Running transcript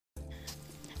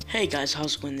Hey guys,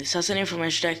 how's it going? This is Hassan here from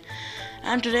Tech,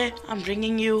 and today I'm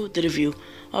bringing you the review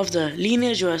of the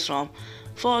Lineage OS ROM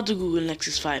for the Google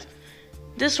Nexus 5.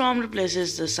 This ROM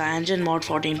replaces the CyanogenMod Mod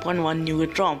 14.1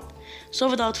 Nougat ROM. So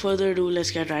without further ado,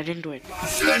 let's get right into it.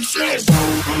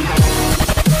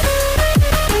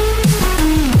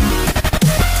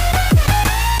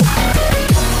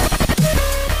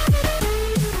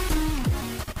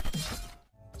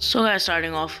 So guys,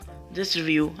 starting off this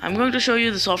review, I'm going to show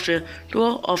you the software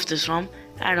tour of this ROM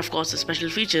and of course the special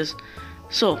features.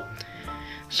 So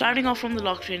starting off from the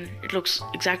lock screen, it looks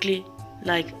exactly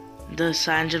like the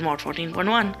CyanogenMod Mod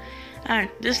 14.1, and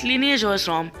this Lineage OS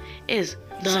ROM is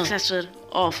the successor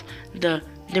of the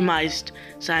demised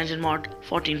CyanogenMod Mod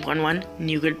 14.1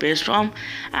 Nougat based ROM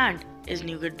and is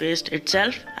Nougat based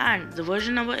itself, and the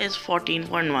version number is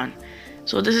 14.1.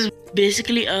 So this is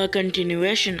basically a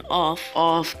continuation of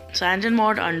CyanogenMod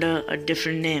Mod under a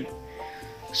different name.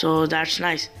 So that's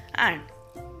nice. And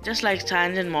just like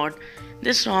CyanogenMod Mod,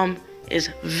 this ROM is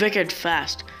wicked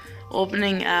fast.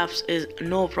 Opening apps is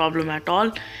no problem at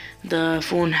all. The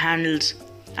phone handles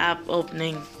app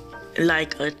opening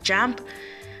like a champ,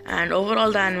 and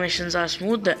overall the animations are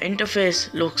smooth. The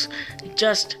interface looks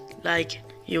just like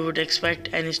you would expect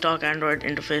any stock Android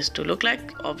interface to look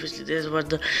like. Obviously this is what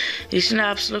the recent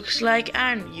apps looks like,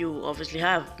 and you obviously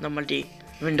have the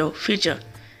multi-window feature,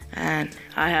 and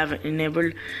I have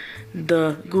enabled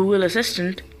the Google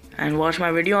Assistant, and watch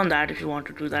my video on that if you want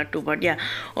to do that too. But yeah,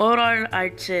 overall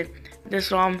I'd say this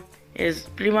ROM is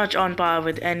pretty much on par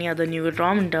with any other Nougat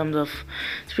ROM in terms of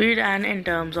speed and in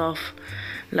terms of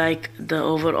like the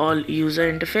overall user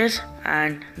interface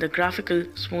and the graphical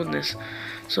smoothness.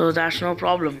 So that's no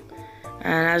problem.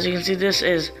 And as you can see, this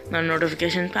is the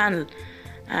notification panel,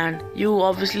 and you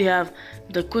obviously have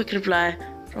the quick reply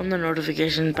from the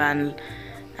notification panel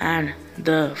and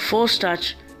the force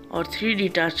touch or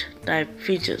 3D touch type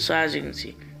features. So as you can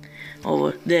see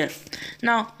over there.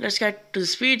 Now let's get to the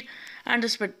speed and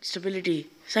the stability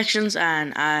sections,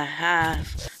 and I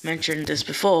have mentioned this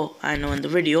before, I know, in the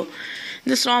video.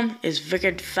 This ROM is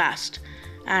wicked fast,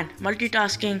 and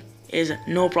multitasking is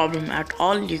no problem at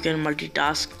all. You can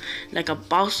multitask like a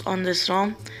boss on this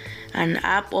ROM, and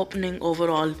app opening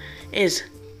overall is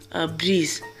a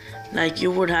breeze. Like,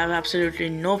 you would have absolutely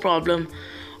no problem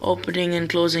opening and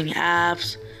closing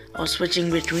apps or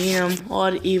switching between them,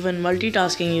 or even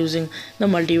multitasking using the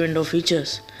multi-window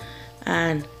features.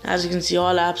 And as you can see,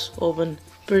 all apps open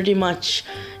pretty much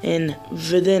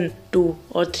within 2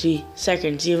 or 3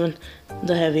 seconds, even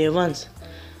the heavier ones.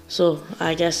 So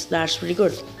I guess that's pretty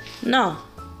good. Now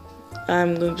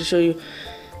I'm going to show you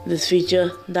this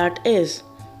feature, that is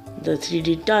the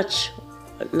 3D touch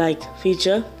like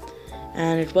feature,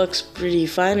 and it works pretty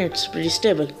fine. It's pretty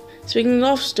stable. Speaking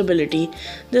of stability,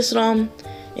 this ROM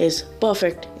is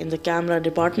perfect in the camera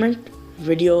department.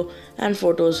 Video and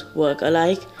photos work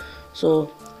alike.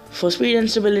 So for speed and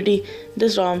stability,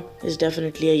 this ROM is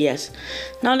definitely a yes.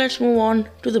 Now let's move on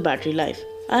to the battery life.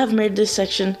 I have made this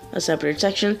section a separate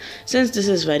section since this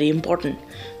is very important.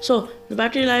 So the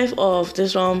battery life of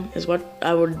this ROM is what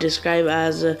I would describe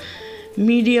as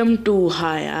medium to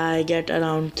high. I get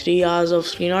around 3 hours of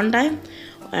screen on time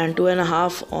and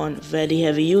 2.5 on very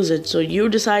heavy usage. So you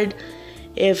decide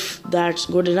if that's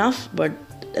good enough, but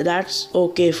that's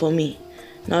okay for me.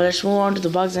 Now let's move on to the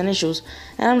bugs and issues,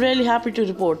 and I'm really happy to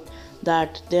report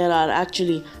that there are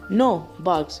actually no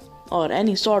bugs or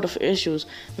any sort of issues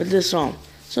with this ROM.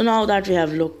 So now that we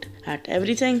have looked at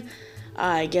everything,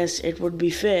 I guess it would be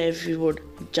fair if we would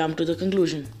jump to the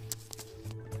conclusion.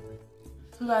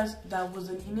 So guys, that was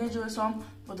the Lineage OS ROM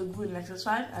for the Google Nexus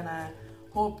 5, and I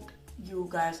hope you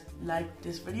guys liked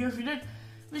this video. If you did,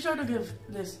 be sure to give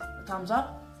this a thumbs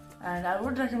up, and I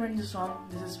would recommend this ROM.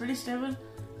 This is pretty stable,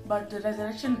 but the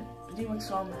Resurrection Remix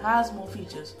ROM has more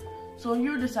features, so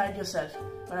you decide yourself.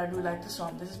 But I do like this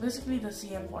ROM. This is basically the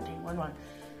CM 14.1.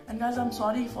 And guys, I'm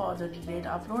sorry for the delayed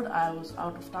upload. I was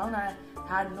out of town. I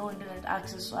had no internet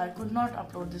access, so I could not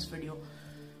upload this video.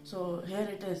 So here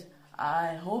it is.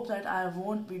 I hope that I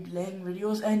won't be delaying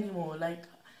videos anymore. Like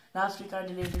last week I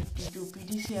delayed it due to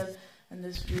PTCL, and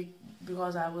this week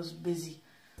because I was busy.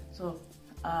 So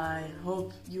I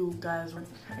hope you guys would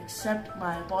accept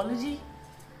my apology,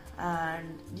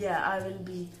 and yeah, I will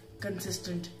be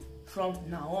consistent from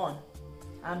now on.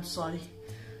 I'm sorry.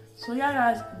 So yeah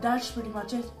guys, that's pretty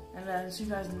much it, and I'll see you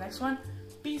guys in the next one.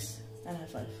 Peace and high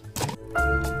five.